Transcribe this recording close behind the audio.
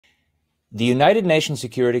The United Nations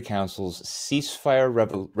Security Council's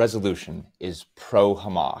ceasefire resolution is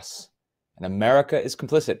pro-Hamas, and America is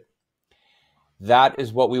complicit. That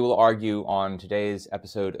is what we will argue on today's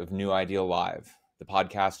episode of New Ideal Live, the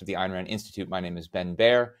podcast of the Ayn Rand Institute. My name is Ben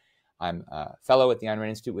Bayer. I'm a fellow at the Ayn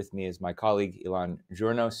Rand Institute. With me is my colleague, Elan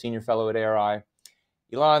Journo, senior fellow at ARI.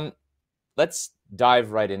 Elan, let's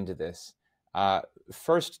dive right into this.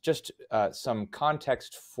 First, just some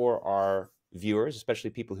context for our viewers, especially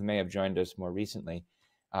people who may have joined us more recently.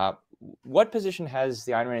 What position has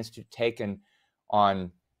the Ayn Rand Institute taken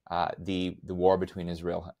on the war between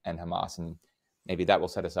Israel and Hamas? And maybe that will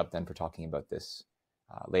set us up then for talking about this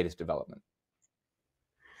latest development.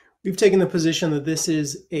 We've taken the position that this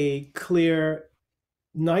is a clear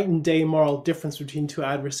night and day moral difference between two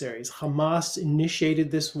adversaries. Hamas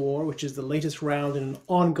initiated this war, which is the latest round in an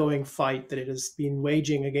ongoing fight that it has been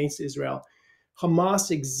waging against Israel.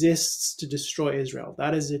 Hamas exists to destroy Israel.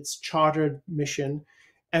 That is its chartered mission.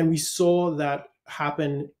 And we saw that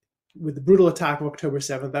happen with the brutal attack of October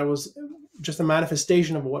 7th. That was just a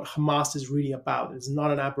manifestation of what Hamas is really about. It's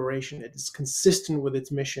not an aberration. It is consistent with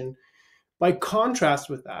its mission. By contrast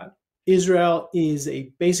with that, Israel is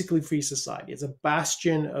a basically free society. It's a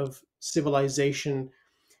bastion of civilization.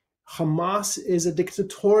 Hamas is a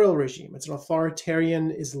dictatorial regime. It's an authoritarian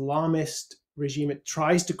Islamist regime. It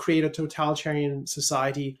tries to create a totalitarian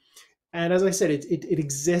society. And as I said, it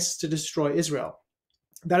exists to destroy Israel.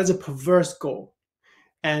 That is a perverse goal.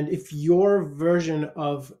 And if your version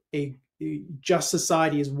of a just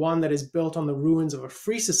society is one that is built on the ruins of a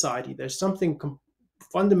free society, there's something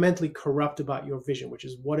fundamentally corrupt about your vision, which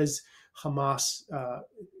is what is Hamas.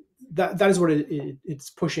 That is what it's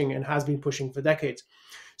pushing and has been pushing for decades.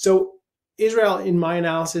 So Israel, in my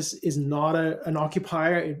analysis, is not an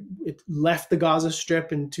occupier. It left the Gaza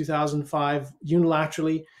Strip in 2005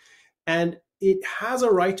 unilaterally, and it has a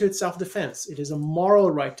right to its self-defense. It is a moral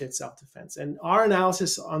right to its self-defense. And our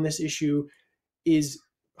analysis on this issue is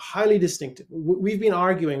highly distinctive. We've been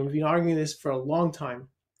arguing this for a long time,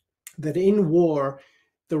 that in war,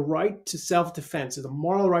 the right to self-defense, or the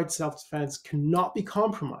moral right to self-defense, cannot be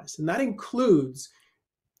compromised. And that includes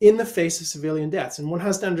in the face of civilian deaths. And one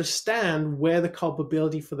has to understand where the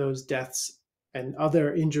culpability for those deaths and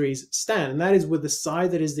other injuries stand. And that is with the side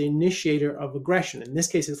that is the initiator of aggression. In this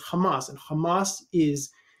case, it's Hamas. And Hamas is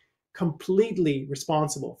completely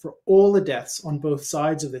responsible for all the deaths on both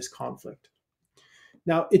sides of this conflict.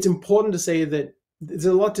 Now, it's important to say that there's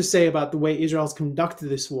a lot to say about the way Israel's conducted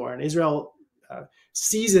this war. And Israel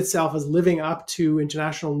sees itself as living up to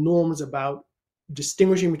international norms about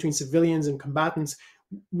distinguishing between civilians and combatants.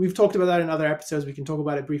 We've talked about that in other episodes. We can talk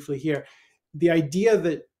about it briefly here. The idea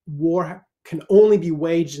that war can only be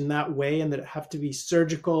waged in that way and that it have to be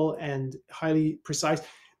surgical and highly precise,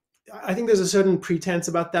 I think there's a certain pretense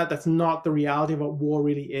about that. That's not the reality of what war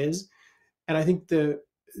really is. And I think the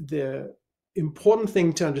important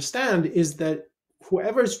thing to understand is that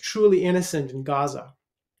whoever is truly innocent in Gaza,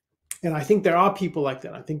 and I think there are people like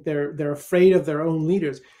that, I think they're afraid of their own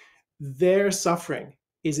leaders, their suffering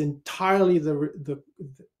is entirely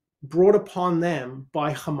brought upon them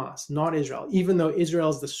by Hamas, not Israel. Even though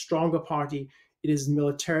Israel is the stronger party, it is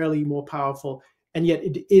militarily more powerful, and yet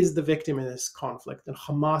it is the victim in this conflict. And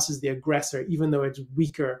Hamas is the aggressor, even though it's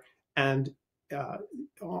weaker and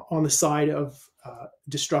on the side of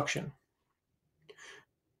destruction.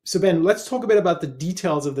 So Ben, let's talk a bit about the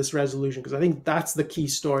details of this resolution, because I think that's the key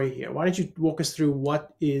story here. Why don't you walk us through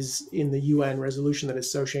what is in the UN resolution that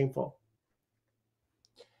is so shameful?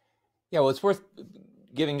 Yeah, well, it's worth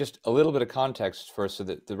giving just a little bit of context first. So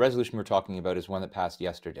that the resolution we're talking about is one that passed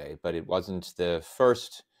yesterday, but it wasn't the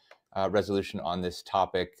first resolution on this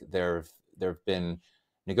topic. There have been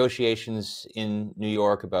negotiations in New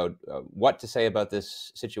York about what to say about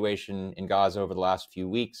this situation in Gaza over the last few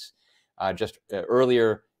weeks. Just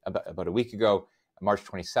earlier, about a week ago, March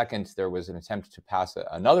 22nd, there was an attempt to pass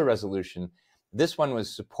another resolution. This one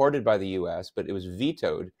was supported by the US, but it was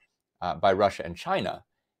vetoed by Russia and China,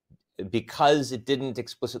 because it didn't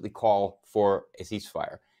explicitly call for a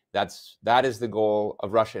ceasefire. That is the goal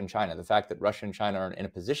of Russia and China. The fact that Russia and China are in a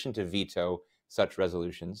position to veto such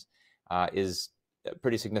resolutions is a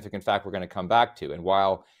pretty significant fact we're going to come back to. And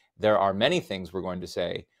while there are many things we're going to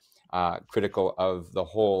say critical of the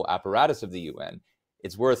whole apparatus of the UN,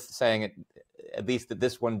 it's worth saying at least that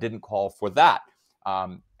this one didn't call for that.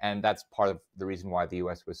 And that's part of the reason why the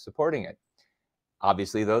US was supporting it.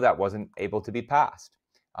 Obviously, though, that wasn't able to be passed.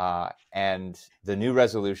 And the new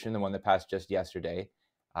resolution, the one that passed just yesterday,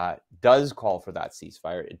 does call for that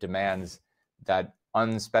ceasefire. It demands that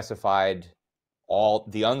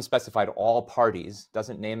all parties,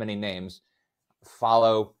 doesn't name any names,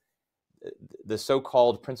 follow the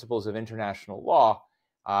so-called principles of international law,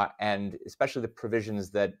 and especially the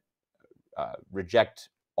provisions that reject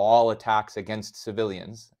all attacks against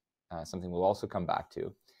civilians, something we'll also come back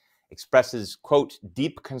to, expresses, quote,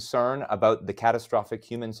 deep concern about the catastrophic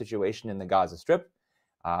human situation in the Gaza Strip,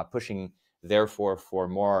 pushing, therefore, for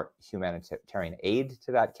more humanitarian aid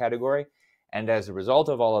to that category. And as a result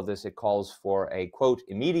of all of this, it calls for a, quote,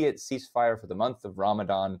 immediate ceasefire for the month of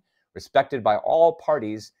Ramadan, respected by all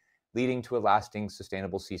parties, leading to a lasting,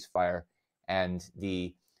 sustainable ceasefire and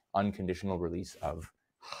the unconditional release of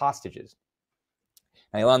hostages.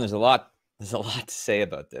 Now, Elan, there's a lot to say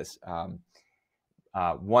about this.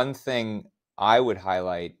 One thing I would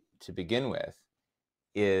highlight to begin with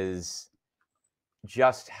is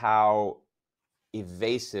just how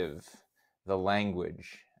evasive the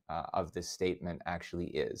language of this statement actually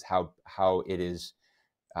is, how it is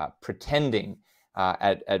pretending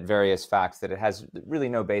at various facts that it has really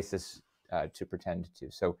no basis to pretend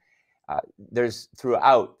to. So there's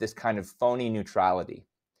throughout this kind of phony neutrality.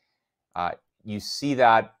 You see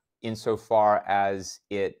that insofar as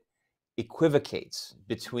it equivocates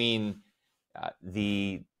between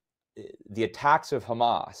the attacks of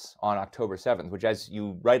Hamas on October 7th, which, as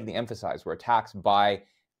you rightly emphasize, were attacks by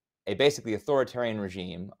a basically authoritarian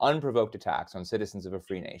regime, unprovoked attacks on citizens of a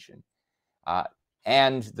free nation,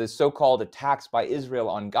 and the so-called attacks by Israel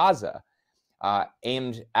on Gaza,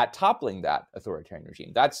 aimed at toppling that authoritarian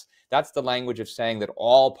regime. That's the language of saying that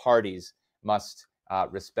all parties must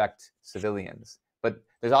respect civilians. But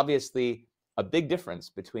there's obviously a big difference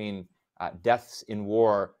between deaths in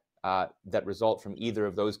war that result from either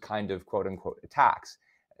of those kind of quote-unquote attacks.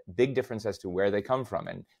 Big difference as to where they come from.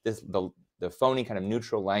 And the phony kind of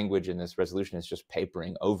neutral language in this resolution is just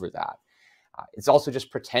papering over that. It's also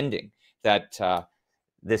just pretending that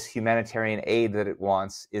this humanitarian aid that it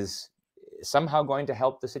wants is somehow going to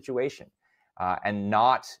help the situation and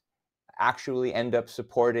not actually end up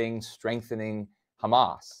supporting, strengthening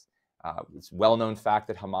Hamas. It's a well-known fact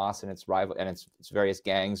that Hamas and its rival and its various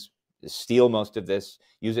gangs steal most of this,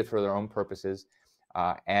 use it for their own purposes,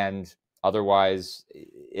 and otherwise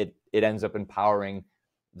it ends up empowering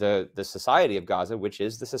the society of Gaza, which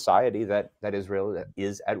is the society that Israel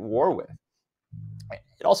is at war with.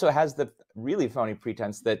 It also has the really phony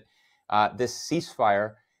pretense that this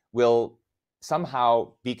ceasefire will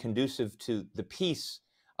somehow be conducive to the peace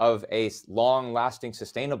of a long-lasting,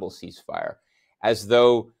 sustainable ceasefire, as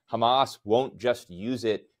though Hamas won't just use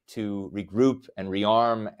it to regroup and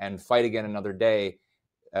rearm and fight again another day,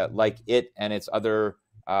 like it and its other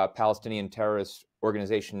Palestinian terrorist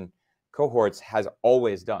organization cohorts has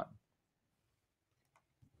always done.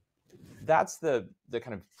 That's the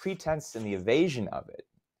kind of pretense and the evasion of it.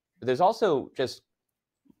 But there's also just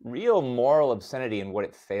real moral obscenity in what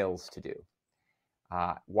it fails to do.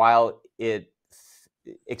 While it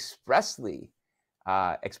expressly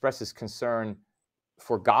expresses concern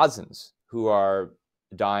for Gazans who are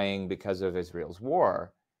dying because of Israel's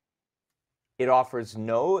war, it offers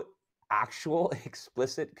no actual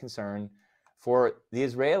explicit concern for the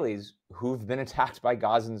Israelis who've been attacked by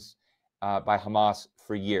Gazans, by Hamas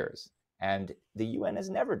for years. And the UN has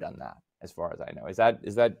never done that, as far as I know. Is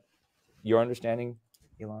that your understanding,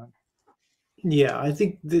 Elan? Yeah, I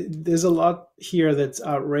think there's a lot here that's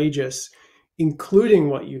outrageous, including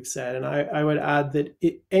what you've said. And I would add that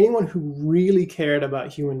anyone who really cared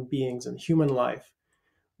about human beings and human life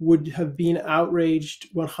would have been outraged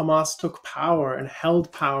when Hamas took power and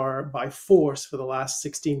held power by force for the last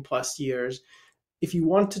 16 plus years. If you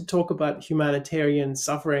want to talk about humanitarian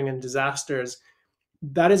suffering and disasters,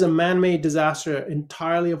 that is a man-made disaster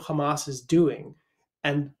entirely of Hamas's doing.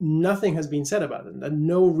 And nothing has been said about it. And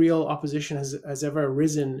no real opposition has ever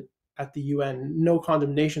arisen at the UN, no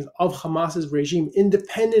condemnations of Hamas's regime,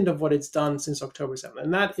 independent of what it's done since October 7th.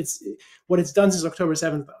 And that it's what it's done since October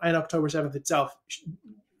 7th and October 7th itself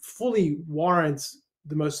fully warrants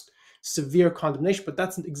the most severe condemnation, but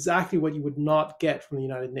that's exactly what you would not get from the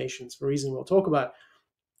United Nations for a reason we'll talk about.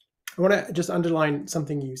 I want to just underline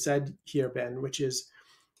something you said here, Ben, which is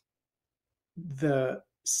the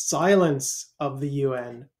silence of the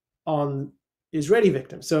UN on Israeli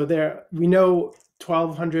victims. So we know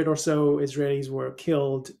 1,200 or so Israelis were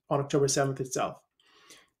killed on October 7th itself.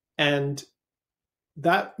 And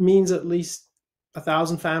that means at least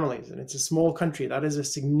 1,000 families, and it's a small country. That is a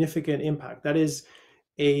significant impact. That is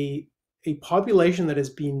a population that has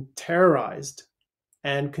been terrorized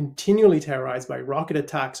and continually terrorized by rocket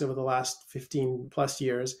attacks over the last 15 plus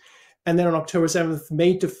years. And then on October 7th,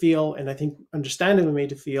 made to feel, and I think understandably made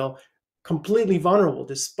to feel, completely vulnerable.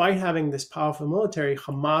 Despite having this powerful military,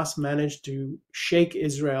 Hamas managed to shake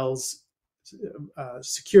Israel's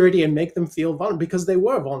security and make them feel vulnerable, because they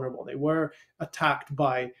were vulnerable. They were attacked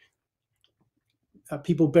by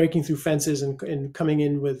people breaking through fences and coming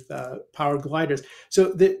in with powered gliders.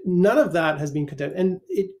 So none of that has been condemned. And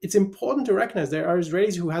it's important to recognize there are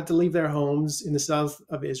Israelis who had to leave their homes in the south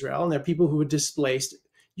of Israel, and there are people who were displaced.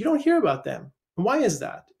 You don't hear about them. And why is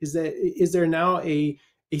that? Is there now a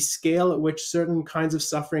scale at which certain kinds of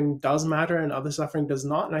suffering does matter and other suffering does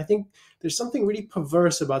not? And I think there's something really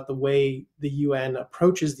perverse about the way the UN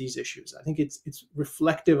approaches these issues. I think it's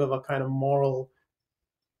reflective of a kind of moral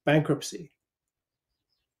bankruptcy.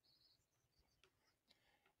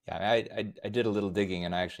 Yeah, I did a little digging,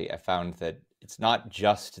 and I found that it's not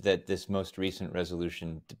just that this most recent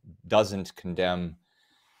resolution doesn't condemn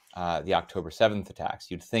the October 7th attacks.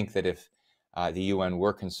 You'd think that if the UN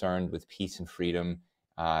were concerned with peace and freedom,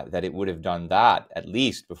 that it would have done that at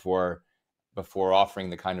least before offering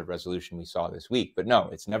the kind of resolution we saw this week. But no,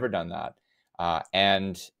 it's never done that.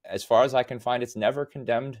 And as far as I can find, it's never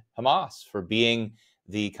condemned Hamas for being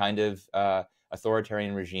the kind of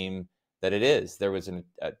authoritarian regime that it is. There was an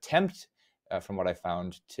attempt, from what I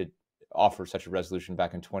found, to offer such a resolution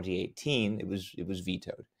back in 2018. It was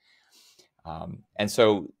vetoed. And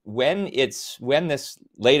so when this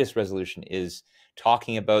latest resolution is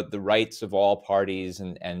talking about the rights of all parties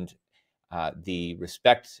and the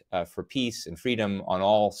respect for peace and freedom on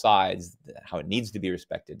all sides, how it needs to be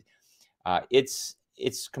respected, it's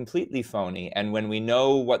completely phony. And when we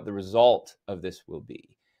know what the result of this will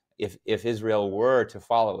be, if Israel were to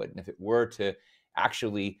follow it, and if it were to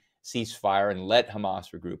actually cease fire and let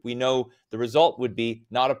Hamas regroup, we know the result would be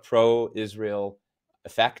not a pro-Israel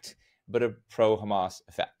effect, but a pro-Hamas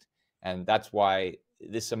effect. And that's why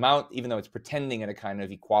this amount, even though it's pretending at a kind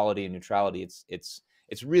of equality and neutrality, it's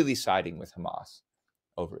really siding with Hamas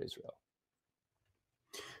over Israel.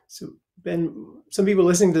 So, Ben, some people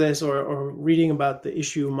listening to this or reading about the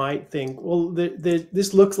issue might think, well,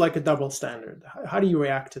 this looks like a double standard. How do you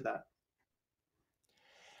react to that?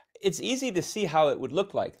 It's easy to see how it would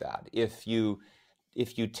look like that if you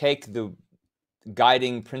take the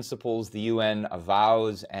guiding principles the UN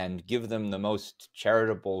avows and give them the most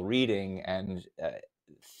charitable reading and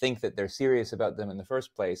think that they're serious about them in the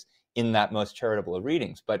first place in that most charitable of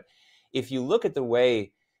readings. But if you look at the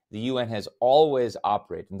way the UN has always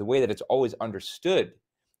operated and the way that it's always understood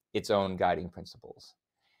its own guiding principles,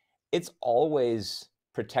 it's always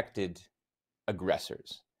protected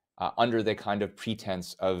aggressors under the kind of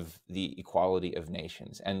pretense of the equality of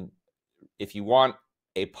nations. And if you want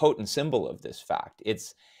a potent symbol of this fact,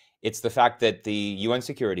 it's the fact that the UN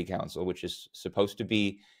Security Council, which is supposed to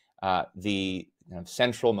be the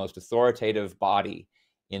central, most authoritative body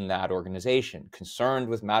in that organization, concerned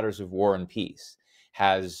with matters of war and peace,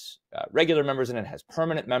 has regular members in it, has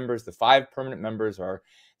permanent members. The 5 permanent members are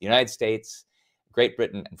the United States, Great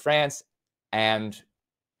Britain and France, and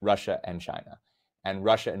Russia and China. And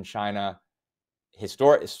Russia and China,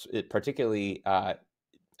 particularly at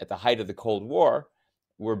the height of the Cold War,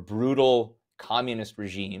 were brutal communist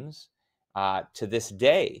regimes. To this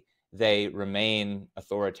day, they remain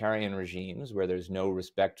authoritarian regimes where there's no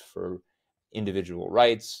respect for individual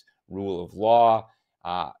rights, rule of law,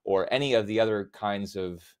 or any of the other kinds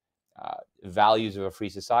of values of a free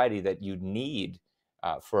society that you'd need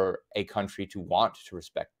for a country to want to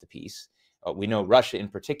respect the peace. We know Russia in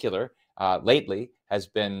particular lately has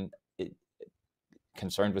been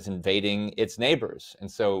concerned with invading its neighbors. And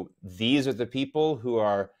so these are the people who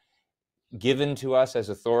are given to us as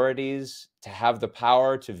authorities to have the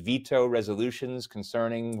power to veto resolutions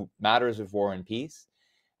concerning matters of war and peace.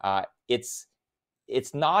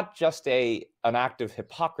 It's not just an act of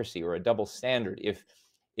hypocrisy or a double standard if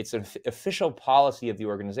it's an official policy of the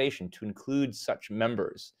organization to include such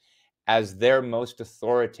members as their most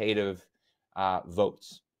authoritative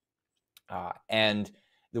votes. And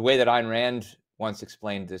the way that Ayn Rand once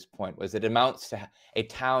explained this point was it amounts to a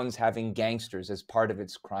town's having gangsters as part of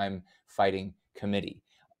its crime-fighting committee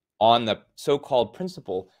on the so-called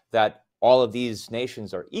principle that all of these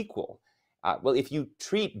nations are equal. Well, if you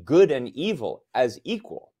treat good and evil as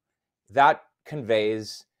equal, that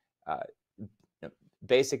conveys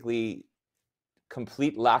basically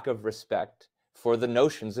complete lack of respect for the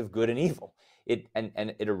notions of good and evil. It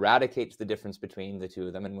eradicates the difference between the two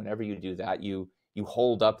of them. And whenever you do that, you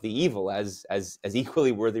hold up the evil as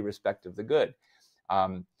equally worthy respect of the good.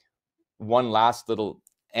 One last little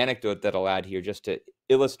anecdote that I'll add here, just to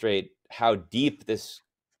illustrate how deep this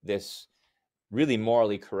really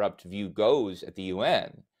morally corrupt view goes at the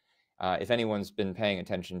UN. If anyone's been paying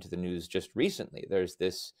attention to the news just recently, there's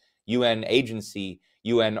this UN agency,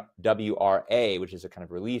 UNWRA, which is a kind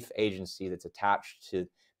of relief agency that's attached to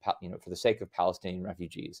for the sake of Palestinian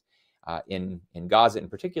refugees in Gaza in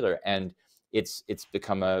particular. And it's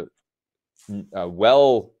become a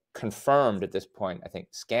well confirmed at this point, I think,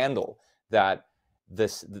 scandal that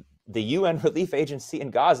the UN relief agency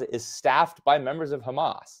in Gaza is staffed by members of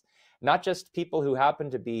Hamas, not just people who happen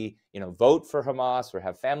to be, vote for Hamas or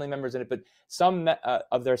have family members in it, but some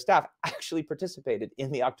of their staff actually participated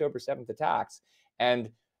in the October 7th attacks and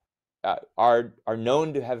are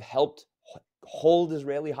known to have helped hold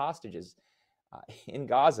Israeli hostages in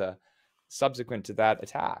Gaza subsequent to that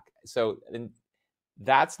attack. So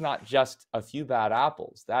that's not just a few bad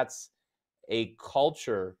apples. That's a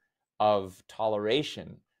culture of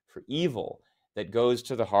toleration for evil that goes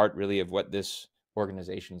to the heart, really, of what this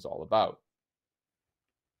organization is all about.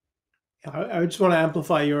 I just want to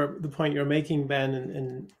amplify the point you're making,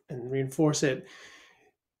 Ben, and reinforce it.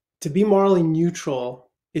 To be morally neutral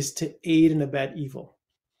is to aid and abet evil.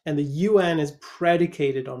 And the UN is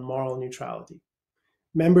predicated on moral neutrality.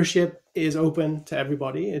 Membership is open to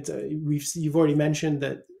everybody. You've already mentioned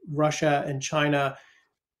that Russia and China,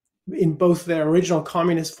 in both their original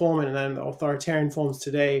communist form and then the authoritarian forms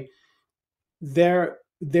today,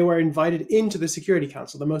 they were invited into the Security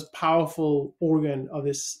Council, the most powerful organ of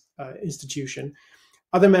this institution.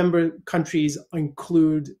 Other member countries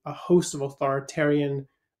include a host of authoritarian,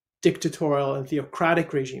 dictatorial, and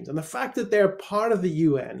theocratic regimes. And the fact that they're part of the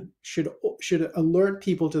UN should alert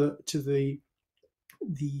people to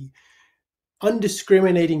the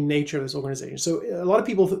undiscriminating nature of this organization. So a lot of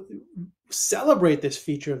people celebrate this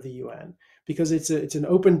feature of the UN because it's an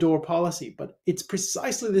open door policy, but it's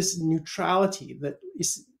precisely this neutrality that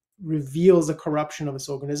reveals the corruption of this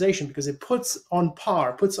organization, because it puts on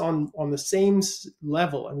the same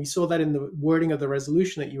level. And we saw that in the wording of the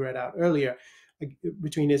resolution that you read out earlier,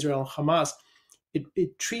 between Israel and Hamas.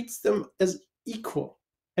 It treats them as equal.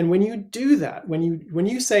 And when you do that, when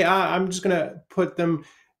you say, I'm just going to put them,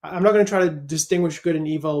 I'm not going to try to distinguish good and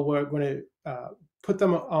evil, we're going to put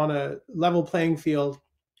them on a level playing field,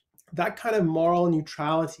 that kind of moral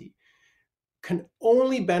neutrality can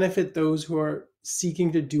only benefit those who are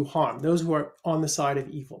seeking to do harm, those who are on the side of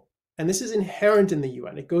evil. And this is inherent in the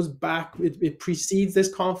UN. It goes back, it precedes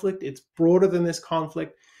this conflict. It's broader than this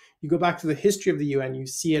conflict. You go back to the history of the UN, you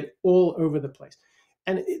see it all over the place.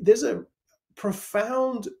 And there's a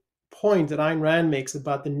profound point that Ayn Rand makes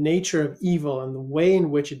about the nature of evil and the way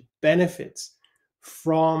in which it benefits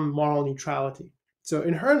from moral neutrality. So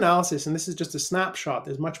in her analysis, and this is just a snapshot,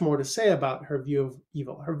 there's much more to say about her view of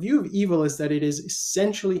evil. Her view of evil is that it is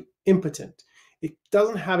essentially impotent. It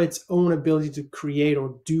doesn't have its own ability to create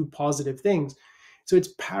or do positive things. So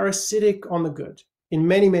it's parasitic on the good in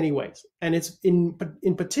many, many ways. And it's in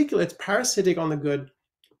particular, it's parasitic on the good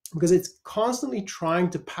because it's constantly trying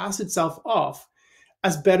to pass itself off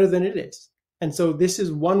as better than it is. And so this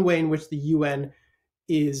is one way in which the UN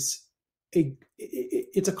is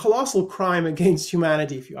it's a colossal crime against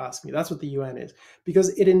humanity, if you ask me. That's what the UN is, because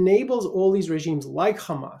it enables all these regimes like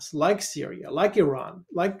Hamas, like Syria, like Iran,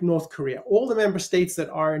 like North Korea, all the member states that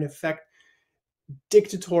are in effect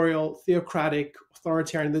dictatorial, theocratic,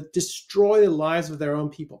 authoritarian, that destroy the lives of their own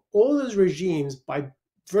people. All those regimes, by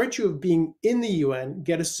virtue of being in the UN,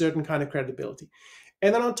 get a certain kind of credibility.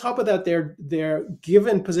 And then on top of that, they're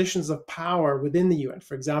given positions of power within the UN.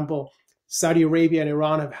 For example, Saudi Arabia and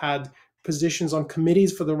Iran have had positions on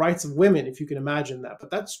committees for the rights of women, if you can imagine that.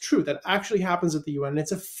 But that's true. That actually happens at the UN. And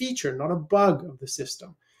it's a feature, not a bug of the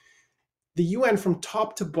system. The UN from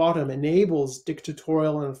top to bottom enables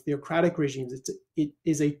dictatorial and theocratic regimes. It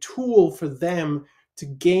is a tool for them to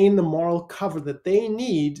gain the moral cover that they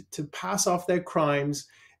need to pass off their crimes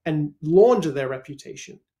and launder their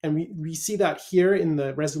reputation. And we see that here in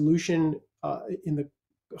the resolution in the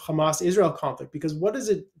Hamas-Israel conflict, because what does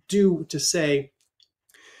it do to say,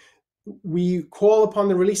 we call upon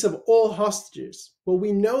the release of all hostages? Well,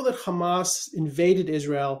 we know that Hamas invaded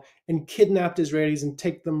Israel and kidnapped Israelis and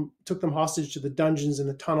took them hostage to the dungeons and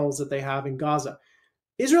the tunnels that they have in Gaza.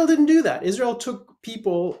 Israel didn't do that. Israel took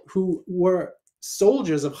people who were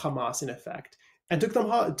soldiers of Hamas, in effect, and took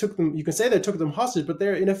them, you can say they took them hostage, but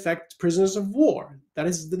they're in effect prisoners of war. That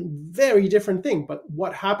is a very different thing. But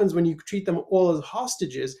what happens when you treat them all as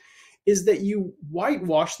hostages is that you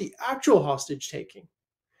whitewash the actual hostage taking.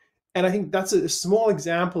 And I think that's a small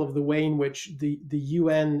example of the way in which the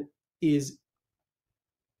UN is,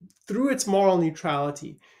 through its moral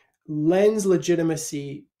neutrality, lends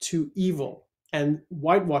legitimacy to evil and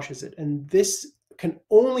whitewashes it. And this can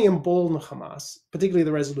only embolden Hamas, particularly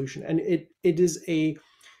the resolution. And it is a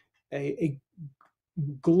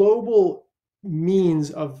global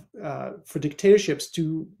means of for dictatorships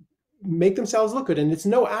to make themselves look good. And it's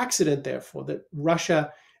no accident, therefore, that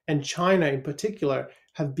Russia and China in particular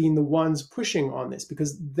have been the ones pushing on this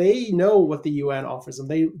because they know what the UN offers them.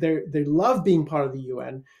 They love being part of the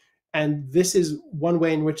UN, and this is one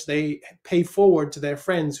way in which they pay forward to their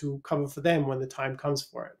friends who cover for them when the time comes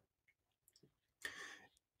for it.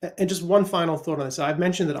 And just one final thought on this. I've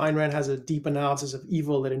mentioned that Ayn Rand has a deep analysis of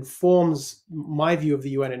evil that informs my view of the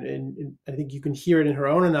UN, and I think you can hear it in her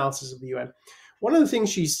own analysis of the UN. One of the things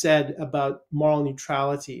she said about moral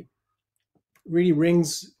neutrality really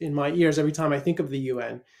rings in my ears every time I think of the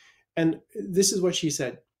UN. And this is what she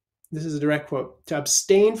said. This is a direct quote. "To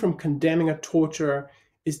abstain from condemning a torturer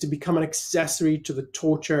is to become an accessory to the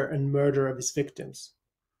torture and murder of his victims."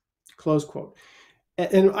 Close quote.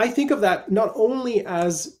 And I think of that not only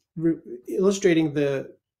as illustrating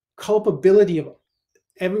the culpability of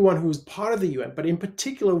everyone who's part of the UN, but in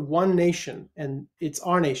particular one nation, and it's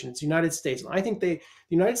our nation, it's the United States. And I think the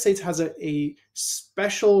United States has a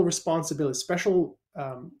special responsibility, special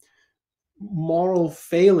moral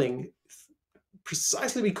failing,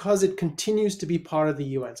 precisely because it continues to be part of the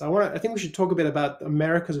UN. So I think we should talk a bit about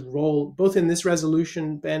America's role, both in this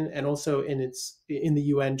resolution, Ben, and also in the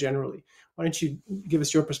UN generally. Why don't you give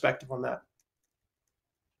us your perspective on that?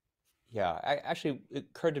 Yeah, actually, it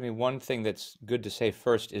occurred to me one thing that's good to say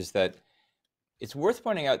first is that it's worth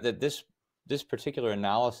pointing out that this particular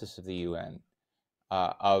analysis of the UN,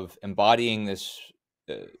 of embodying this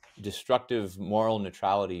destructive moral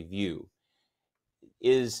neutrality view,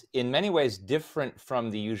 is in many ways different from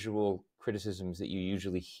the usual criticisms that you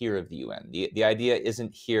usually hear of the UN. The idea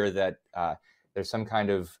isn't here that there's some kind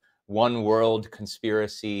of one world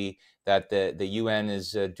conspiracy, that the UN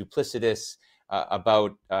is duplicitous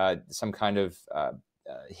about some kind of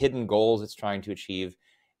hidden goals it's trying to achieve.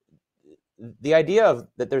 The idea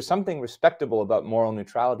that there's something respectable about moral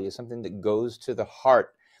neutrality is something that goes to the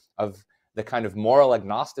heart of the kind of moral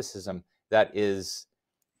agnosticism that is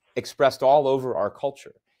expressed all over our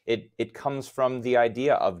culture. It comes from the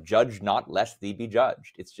idea of judge not lest thee be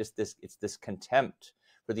judged. It's this contempt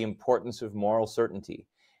for the importance of moral certainty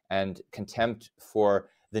and contempt for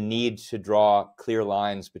the need to draw clear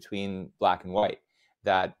lines between black and white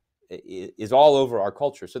that is all over our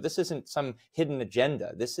culture. So this isn't some hidden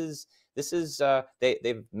agenda.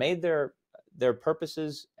 They've made their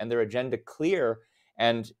purposes and their agenda clear,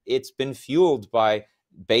 and it's been fueled by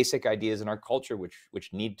basic ideas in our culture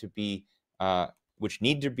which need to be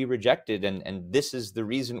rejected, and this is the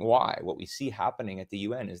reason why. What we see happening at the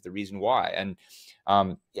UN is the reason why. And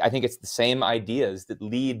I think it's the same ideas that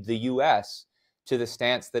lead the US to the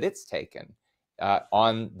stance that it's taken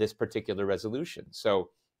on this particular resolution. So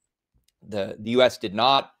the US did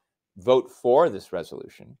not vote for this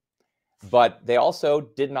resolution, but they also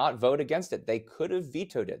did not vote against it. They could have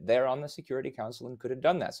vetoed it. They're on the Security Council and could have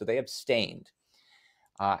done that. So they abstained.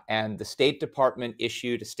 And the State Department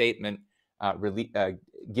issued a statement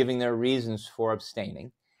giving their reasons for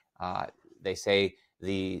abstaining. They say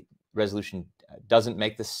the resolution doesn't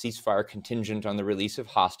make the ceasefire contingent on the release of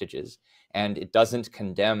hostages, and it doesn't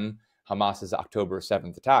condemn Hamas's October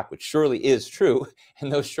 7th attack, which surely is true, and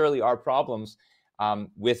those surely are problems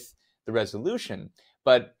with the resolution.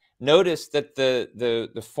 But notice that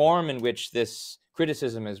the form in which this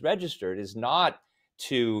criticism is registered is not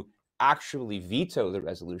to actually veto the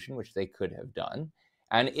resolution, which they could have done,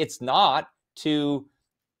 and it's not to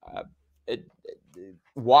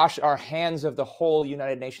wash our hands of the whole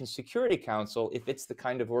United Nations Security Council if it's the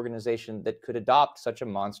kind of organization that could adopt such a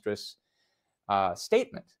monstrous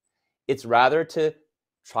statement. It's rather to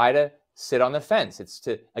try to sit on the fence. It's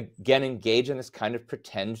to, again, engage in this kind of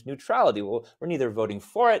pretend neutrality. Well, we're neither voting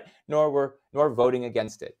for it nor voting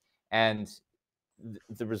against it. And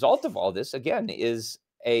the result of all this, again, is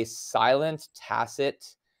a silent, tacit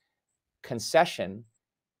concession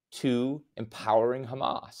to empowering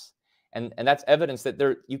Hamas. And that's evidence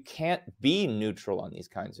that you can't be neutral on these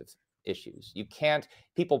kinds of issues. You can't,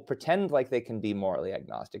 people pretend like they can be morally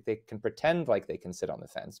agnostic. They can pretend like they can sit on the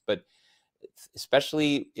fence. But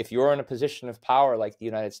especially if you're in a position of power like the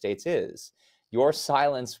United States is, your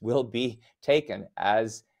silence will be taken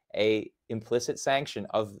as an implicit sanction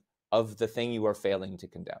of the thing you are failing to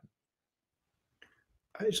condemn.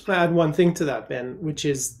 I just want to add one thing to that, Ben, which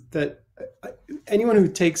is that anyone who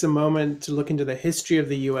takes a moment to look into the history of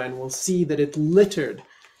the UN will see that it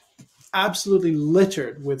absolutely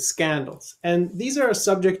littered with scandals. And these are a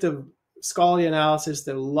subject of scholarly analysis.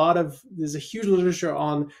 There's a huge literature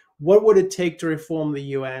on what would it take to reform the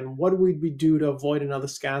UN? What would we do to avoid another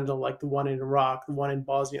scandal like the one in Iraq, the one in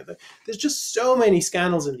Bosnia? There's just so many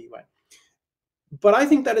scandals in the UN. But I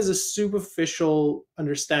think that is a superficial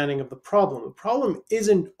understanding of the problem. The problem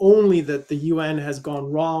isn't only that the UN has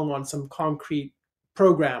gone wrong on some concrete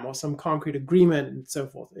program or some concrete agreement and so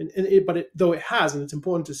forth. Though it has, and it's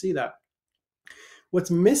important to see that,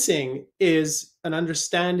 what's missing is an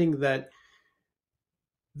understanding that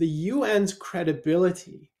the UN's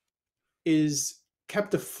credibility is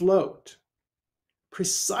kept afloat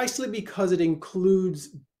precisely because it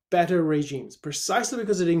includes better regimes, precisely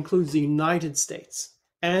because it includes the United States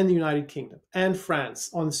and the United Kingdom and France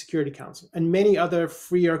on the Security Council and many other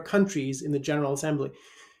freer countries in the General Assembly.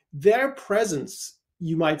 Their presence,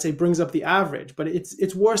 you might say, brings up the average, but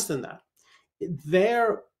it's worse than that.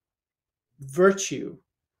 Their virtue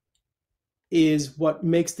is what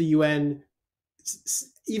makes the UN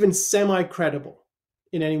even semi-credible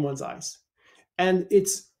in anyone's eyes. And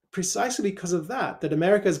it's precisely because of that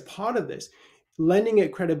America is part of this, lending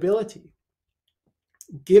it credibility,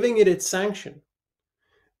 giving it its sanction,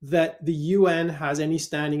 that the UN has any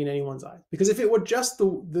standing in anyone's eyes. Because if it were just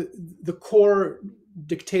the core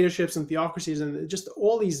dictatorships and theocracies and just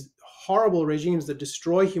all these horrible regimes that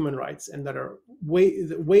destroy human rights and that are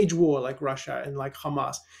wage war like Russia and like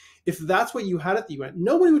Hamas, if that's what you had at the UN,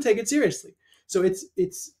 nobody would take it seriously. So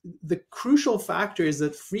it's the crucial factor is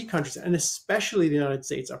that free countries, and especially the United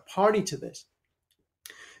States, are party to this.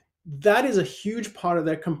 That is a huge part of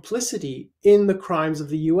their complicity in the crimes of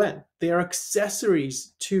the UN. They are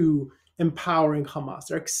accessories to empowering Hamas.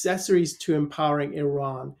 They're accessories to empowering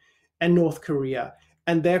Iran and North Korea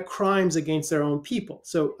and their crimes against their own people.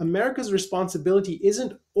 So America's responsibility is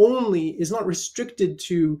not restricted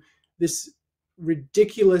to this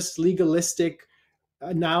ridiculous legalistic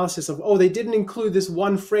analysis of, oh, they didn't include this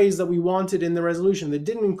one phrase that we wanted in the resolution. They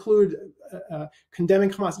didn't include condemning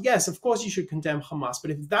Hamas. Yes, of course you should condemn Hamas, but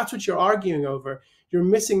if that's what you're arguing over, you're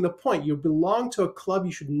missing the point. You belong to a club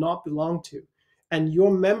you should not belong to, and your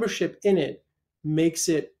membership in it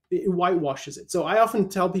whitewashes it. So I often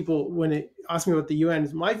tell people when they ask me about the UN,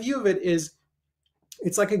 my view of it is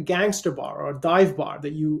it's like a gangster bar or a dive bar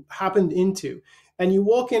that you happened into. And you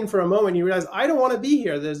walk in for a moment and you realize, I don't want to be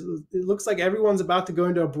here. It looks like everyone's about to go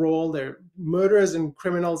into a brawl. There are murderers and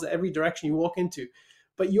criminals every direction you walk into.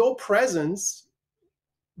 But your presence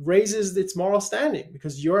raises its moral standing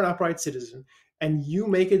because you're an upright citizen and you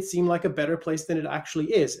make it seem like a better place than it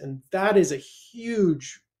actually is. And that is a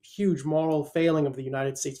huge, huge moral failing of the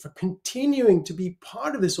United States for continuing to be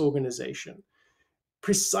part of this organization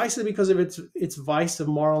precisely because of its vice of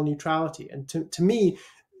moral neutrality. And to me,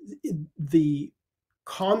 the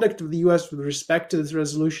conduct of the US with respect to this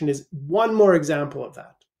resolution is one more example of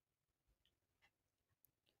that.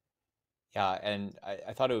 Yeah, and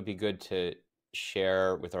I thought it would be good to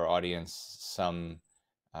share with our audience some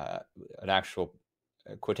an actual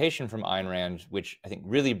quotation from Ayn Rand, which I think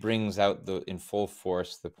really brings out in full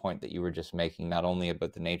force the point that you were just making, not only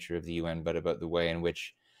about the nature of the UN, but about the way in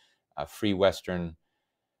which free Western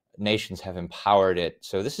nations have empowered it.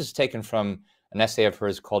 So this is taken from an essay of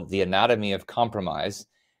hers called The Anatomy of Compromise,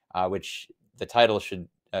 which the title should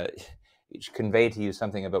convey to you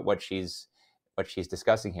something about what she's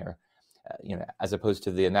discussing here, as opposed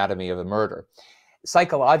to The Anatomy of a Murder.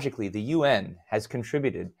 Psychologically, the UN has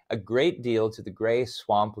contributed a great deal to the gray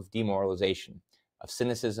swamp of demoralization, of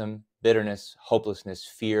cynicism, bitterness, hopelessness,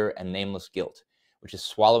 fear, and nameless guilt, which is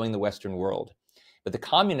swallowing the Western world. But the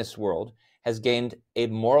communist world has gained a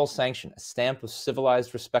moral sanction, a stamp of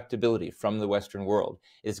civilized respectability from the Western world.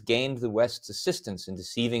 It has gained the West's assistance in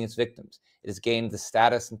deceiving its victims. It has gained the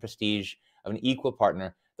status and prestige of an equal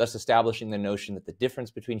partner, thus establishing the notion that the difference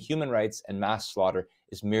between human rights and mass slaughter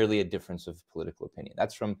is merely a difference of political opinion.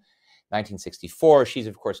 That's from 1964. She's,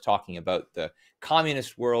 of course, talking about the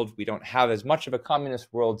communist world. We don't have as much of a communist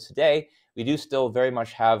world today. We do still very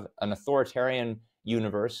much have an authoritarian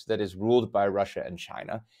universe that is ruled by Russia and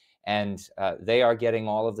China. And they are getting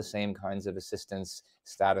all of the same kinds of assistance,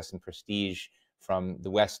 status, and prestige from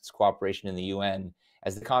the West's cooperation in the UN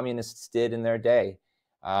as the communists did in their day.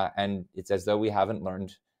 And it's as though we haven't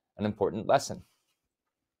learned an important lesson.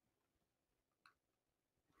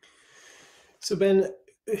 So Ben,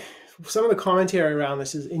 some of the commentary around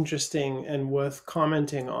this is interesting and worth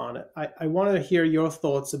commenting on. I want to hear your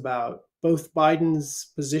thoughts about both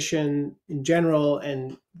Biden's position in general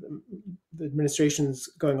and the administration's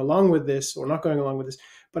going along with this or not going along with this.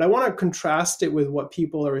 But I want to contrast it with what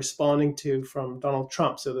people are responding to from Donald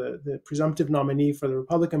Trump. So the presumptive nominee for the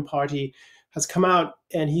Republican Party has come out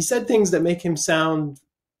and he said things that make him sound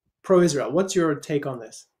pro-Israel. What's your take on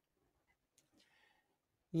this?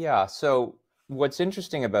 Yeah, so what's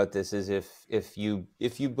interesting about this is if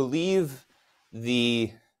you believe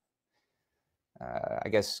the I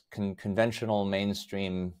guess conventional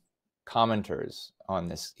mainstream commenters on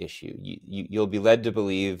this issue, you'll be led to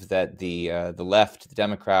believe that the left, the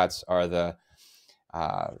Democrats, are the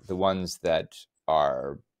the ones that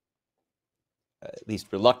are at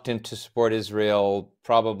least reluctant to support Israel,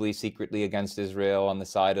 probably secretly against Israel on the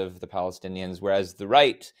side of the Palestinians, whereas the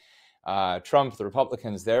right, Trump, the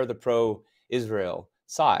Republicans, they're the pro-Israel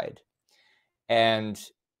side. And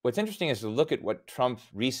what's interesting is to look at what Trump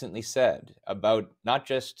recently said about not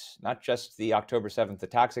just the October 7th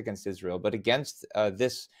attacks against Israel, but against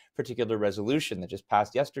this particular resolution that just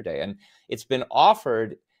passed yesterday. And it's been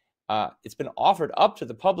offered up to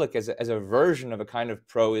the public as a version of a kind of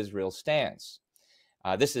pro-Israel stance.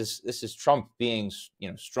 This is Trump being,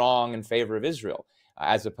 strong in favor of Israel,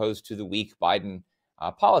 as opposed to the weak Biden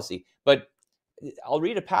policy. But I'll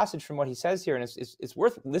read a passage from what he says here, and it's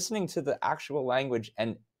worth listening to the actual language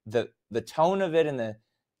and the tone of it and the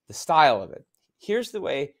style of it. Here's the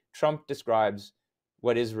way Trump describes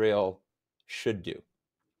what Israel should do.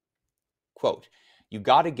 Quote, "You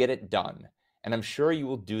got to get it done, and I'm sure you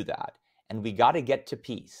will do that. And we got to get to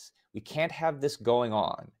peace. We can't have this going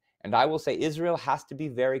on. And I will say Israel has to be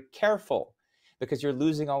very careful because you're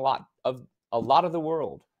losing a lot of the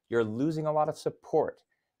world. You're losing a lot of support.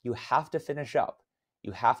 You have to finish up.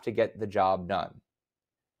 You have to get the job done."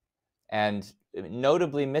 And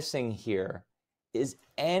notably missing here is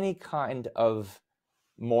any kind of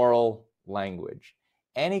moral language,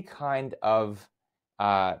 any kind of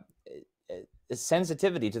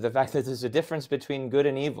sensitivity to the fact that there's a difference between good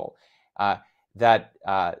and evil, that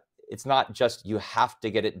it's not just you have to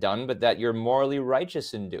get it done, but that you're morally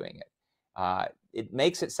righteous in doing it. It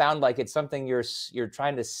makes it sound like it's something you're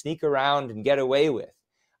trying to sneak around and get away with,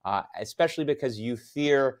 especially because you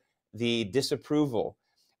fear the disapproval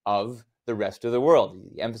of the rest of the world.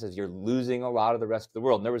 The emphasis, you're losing a lot of the rest of the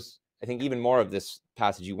world. And there was, I think, even more of this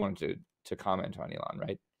passage you wanted to comment on, Elan,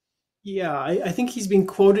 right? Yeah, I think he's been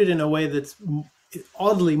quoted in a way that's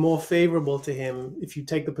oddly more favorable to him if you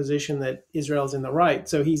take the position that Israel's in the right.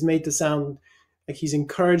 So he's made to sound like he's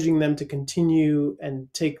encouraging them to continue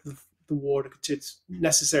and take the war to its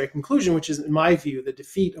necessary conclusion, which is, in my view, the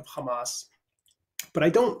defeat of Hamas. But I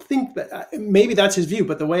don't think that, maybe that's his view,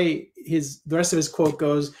 but the way the rest of his quote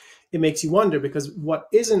goes, it makes you wonder, because what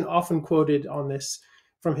isn't often quoted on this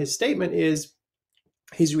from his statement is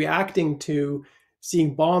he's reacting to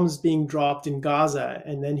seeing bombs being dropped in Gaza.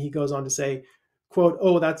 And then he goes on to say, quote,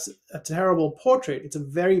 "Oh, that's a terrible portrait. It's a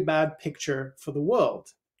very bad picture for the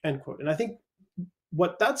world," end quote. And I think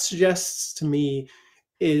what that suggests to me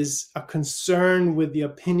is a concern with the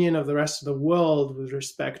opinion of the rest of the world with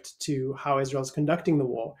respect to how Israel is conducting the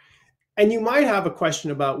war. And you might have a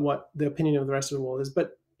question about what the opinion of the rest of the world is,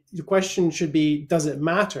 but the question should be, does it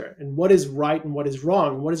matter? And what is right and what is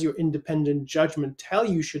wrong? What does your independent judgment tell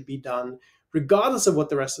you should be done, regardless of what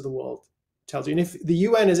the rest of the world tells you? And if the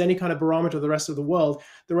UN is any kind of barometer of the rest of the world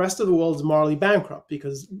is morally bankrupt,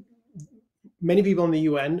 because many people in the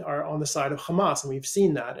UN are on the side of Hamas, and we've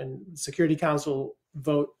seen that. And the Security Council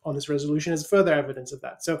vote on this resolution is further evidence of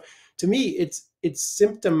that. So to me, it's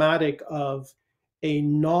symptomatic of a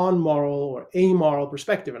non-moral or amoral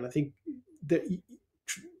perspective. And I think that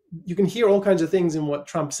you can hear all kinds of things in what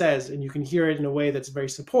Trump says, and you can hear it in a way that's very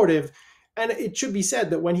supportive. And it should be said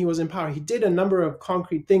that when he was in power, he did a number of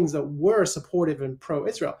concrete things that were supportive and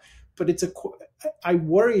pro-Israel. But I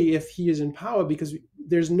worry if he is in power, because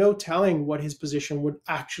there's no telling what his position would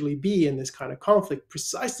actually be in this kind of conflict,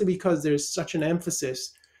 precisely because there's such an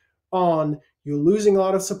emphasis on you're losing a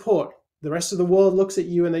lot of support. The rest of the world looks at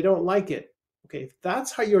you and they don't like it. Okay, if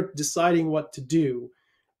that's how you're deciding what to do,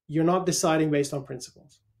 you're not deciding based on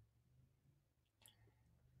principles.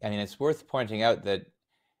 I mean, it's worth pointing out that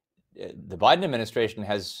the Biden administration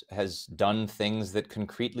has done things that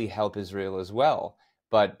concretely help Israel as well.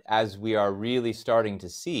 But as we are really starting to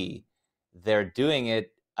see, they're doing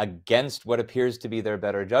it against what appears to be their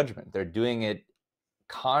better judgment. They're doing it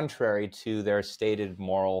contrary to their stated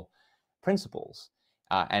moral principles.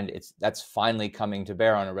 And that's finally coming to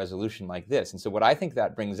bear on a resolution like this. And so what I think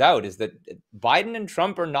that brings out is that Biden and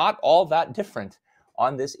Trump are not all that different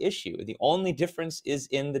on this issue. The only difference is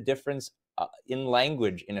in the difference in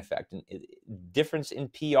language, in effect, and difference in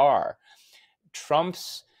PR.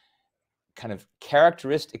 Trump's kind of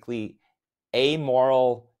characteristically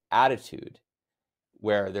amoral attitude,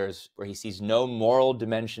 where he sees no moral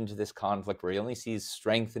dimension to this conflict, where he only sees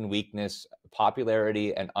strength and weakness,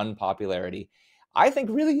 popularity and unpopularity, I think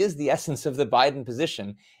really is the essence of the Biden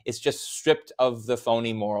position. It's just stripped of the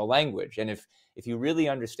phony moral language. And if you really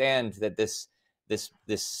understand that this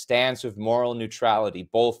stance of moral neutrality,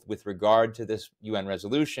 both with regard to this UN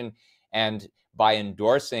resolution and by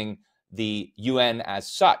endorsing the UN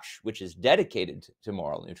as such, which is dedicated to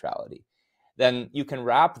moral neutrality, then you can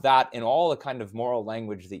wrap that in all the kind of moral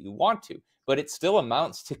language that you want to. but it still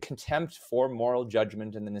amounts to contempt for moral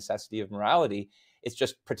judgment and the necessity of morality. It's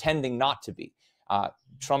just pretending not to be.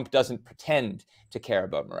 Trump doesn't pretend to care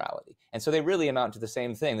about morality. And so they really amount to the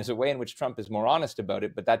same thing. There's a way in which Trump is more honest about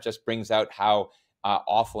it, but that just brings out how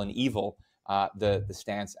awful and evil the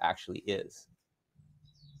stance actually is.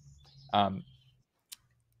 Elan,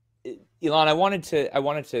 I wanted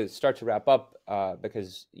to start to wrap up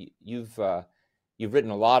because you've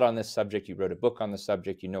written a lot on this subject. You wrote a book on the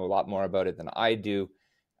subject. You know a lot more about it than I do.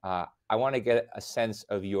 I want to get a sense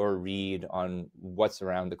of your read on what's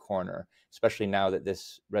around the corner, especially now that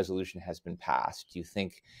this resolution has been passed. Do you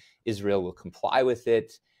think Israel will comply with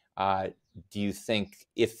it? Do you think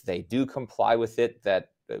if they do comply with it, that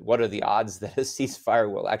what are the odds that a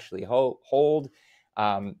ceasefire will actually hold?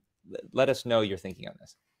 Let us know your thinking on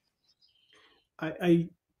this. I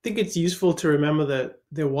think it's useful to remember that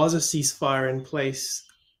there was a ceasefire in place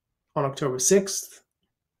on October 6th,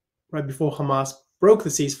 right before Hamas broke the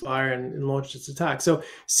ceasefire and launched its attack. So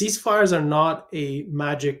ceasefires are not a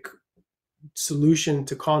magic solution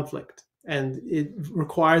to conflict, and it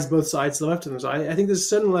requires both sides to live up to them. So I think there's a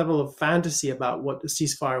certain level of fantasy about what the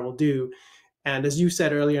ceasefire will do. And as you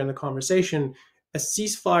said earlier in the conversation, a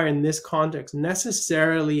ceasefire in this context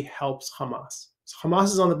necessarily helps Hamas. So Hamas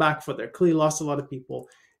is on the back foot. They're clearly lost a lot of people.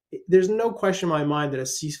 There's no question in my mind that a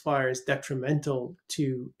ceasefire is detrimental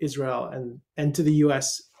to Israel and to the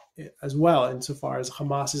US as well, insofar as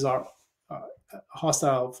Hamas is our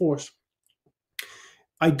hostile force.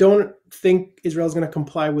 I don't think Israel is going to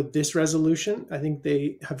comply with this resolution. I think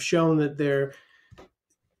they have shown that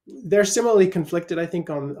they're similarly conflicted, I think,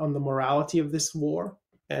 on the morality of this war.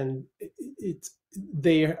 And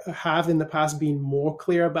they have in the past been more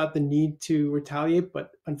clear about the need to retaliate.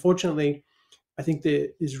 But unfortunately, I think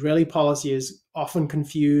the Israeli policy is often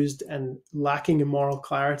confused and lacking in moral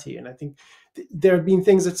clarity. And I think there have been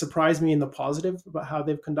things that surprise me in the positive about how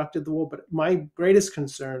they've conducted the war. But my greatest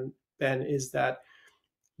concern, Ben, is that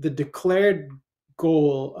the declared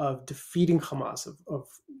goal of defeating Hamas, of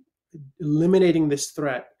eliminating this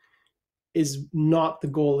threat, is not the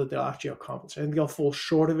goal that they'll actually accomplish. I think they'll fall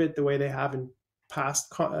short of it the way they have in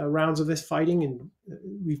past rounds of this fighting. And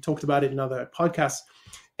we've talked about it in other podcasts.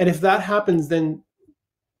 And if that happens, then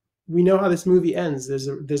we know how this movie ends. There's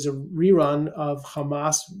a rerun of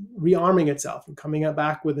Hamas rearming itself and coming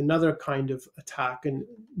back with another kind of attack and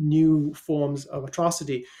new forms of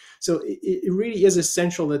atrocity. So it really is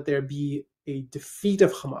essential that there be a defeat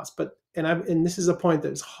of Hamas. And this is a point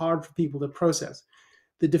that is hard for people to process.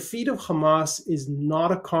 The defeat of Hamas is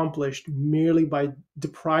not accomplished merely by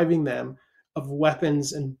depriving them of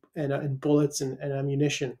weapons and bullets and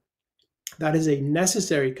ammunition. That is a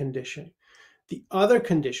necessary condition. The other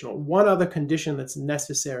condition, or one other condition that's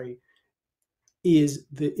necessary, is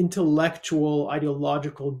the intellectual,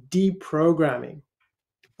 ideological deprogramming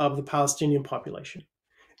of the Palestinian population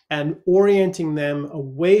and orienting them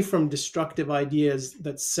away from destructive ideas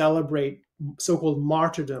that celebrate so-called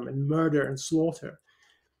martyrdom and murder and slaughter,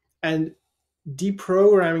 and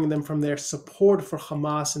deprogramming them from their support for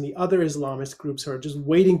Hamas and the other Islamist groups who are just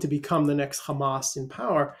waiting to become the next Hamas in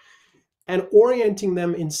power, and orienting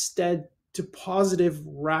them instead to positive,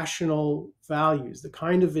 rational values, the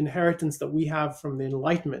kind of inheritance that we have from the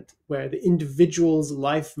Enlightenment, where the individual's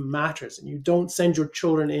life matters and you don't send your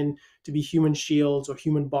children in to be human shields or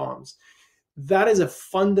human bombs. That is a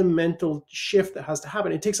fundamental shift that has to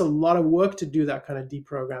happen. It takes a lot of work to do that kind of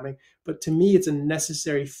deprogramming, but to me, it's a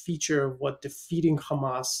necessary feature of what defeating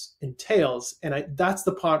Hamas entails. And that's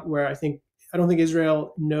the part where I don't think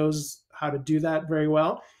Israel knows how to do that very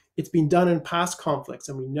well. It's been done in past conflicts,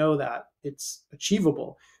 and we know that it's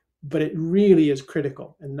achievable, but it really is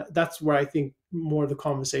critical. And that's where I think more of the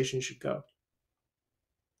conversation should go.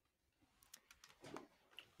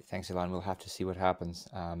 Thanks, Elan. We'll have to see what happens.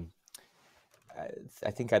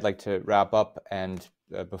 I think I'd like to wrap up, and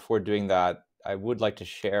before doing that, I would like to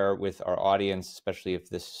share with our audience, especially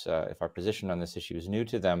if our position on this issue is new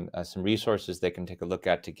to them, some resources they can take a look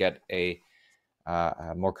at to get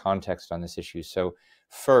more context on this issue. So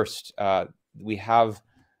first, we have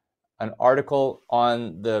an article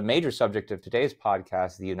on the major subject of today's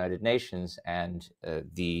podcast, the United Nations, and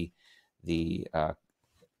the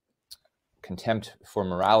contempt for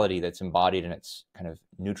morality that's embodied in its kind of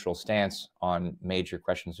neutral stance on major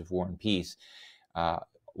questions of war and peace.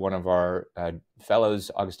 One of our fellows,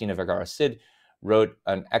 Agustina Vergara-Cid, wrote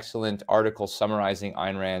an excellent article summarizing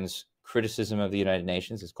Ayn Rand's criticism of the United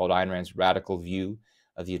Nations. It's called Ayn Rand's Radical View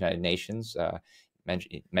of the United Nations.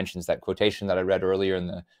 It mentions that quotation that I read earlier in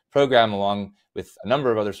the program, along with a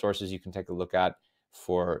number of other sources you can take a look at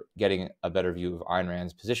for getting a better view of Ayn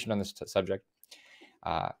Rand's position on this subject.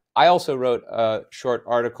 I also wrote a short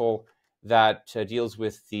article that deals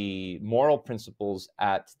with the moral principles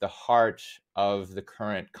at the heart of the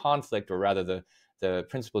current conflict, or rather the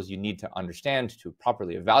principles you need to understand to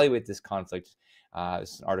properly evaluate this conflict.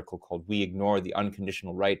 This is an article called "We Ignore the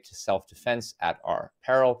Unconditional Right to Self-Defense at Our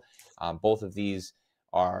Peril." Both of these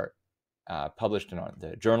are published in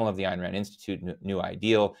the Journal of the Ayn Rand Institute, New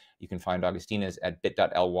Ideal. You can find Augustina's at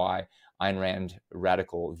bit.ly, Ayn Rand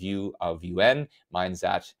Radical View of UN. Mine's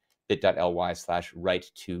at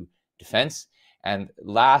bit.ly/right to defense. And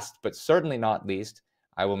last, but certainly not least,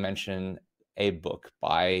 I will mention a book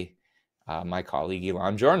by my colleague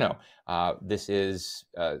Elan Journo. This is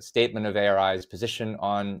a statement of ARI's position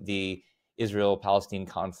on the Israel-Palestine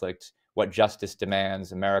conflict, what justice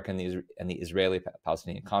demands, America and the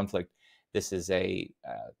Israeli-Palestinian conflict. This is a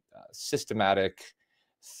systematic,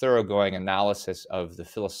 thoroughgoing analysis of the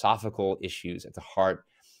philosophical issues at the heart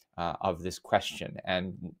of this question.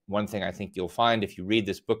 And one thing I think you'll find if you read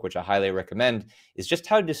this book, which I highly recommend, is just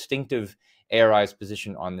how distinctive ARI's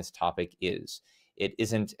position on this topic is. It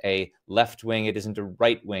isn't a left-wing, it isn't a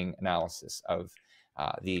right-wing analysis of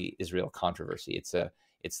the Israel controversy. It's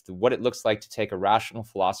what it looks like to take a rational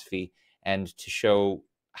philosophy and to show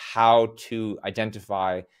how to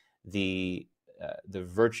identify the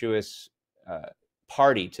virtuous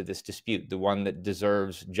party to this dispute, the one that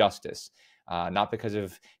deserves justice, not because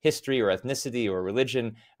of history or ethnicity or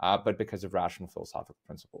religion, but because of rational philosophical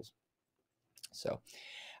principles. So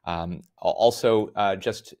I'll also,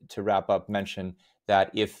 just to wrap up, mention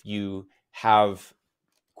that if you have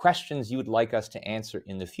questions you would like us to answer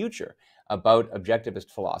in the future about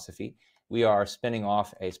objectivist philosophy, we are spinning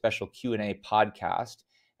off a special Q&A podcast,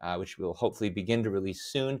 which we'll hopefully begin to release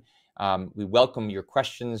soon. We welcome your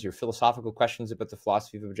questions, your philosophical questions about the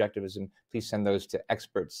philosophy of objectivism. Please send those to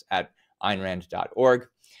experts@aynrand.org.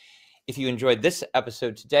 If you enjoyed this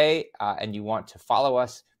episode today and you want to follow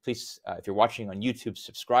us, please, if you're watching on YouTube,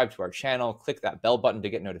 subscribe to our channel. Click that bell button to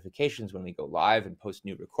get notifications when we go live and post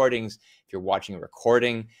new recordings. If you're watching a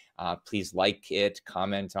recording, please like it,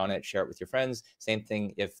 comment on it, share it with your friends. Same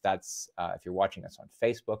thing if you're watching us on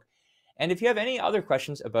Facebook. And if you have any other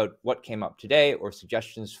questions about what came up today or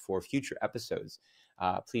suggestions for future episodes,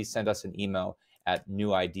 please send us an email at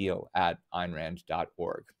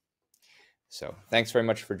newideal@aynrand.org. So thanks very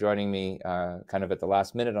much for joining me kind of at the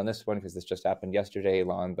last minute on this one, because this just happened yesterday,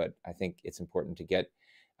 Elan, but I think it's important to get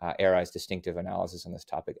ARI's distinctive analysis on this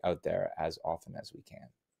topic out there as often as we can.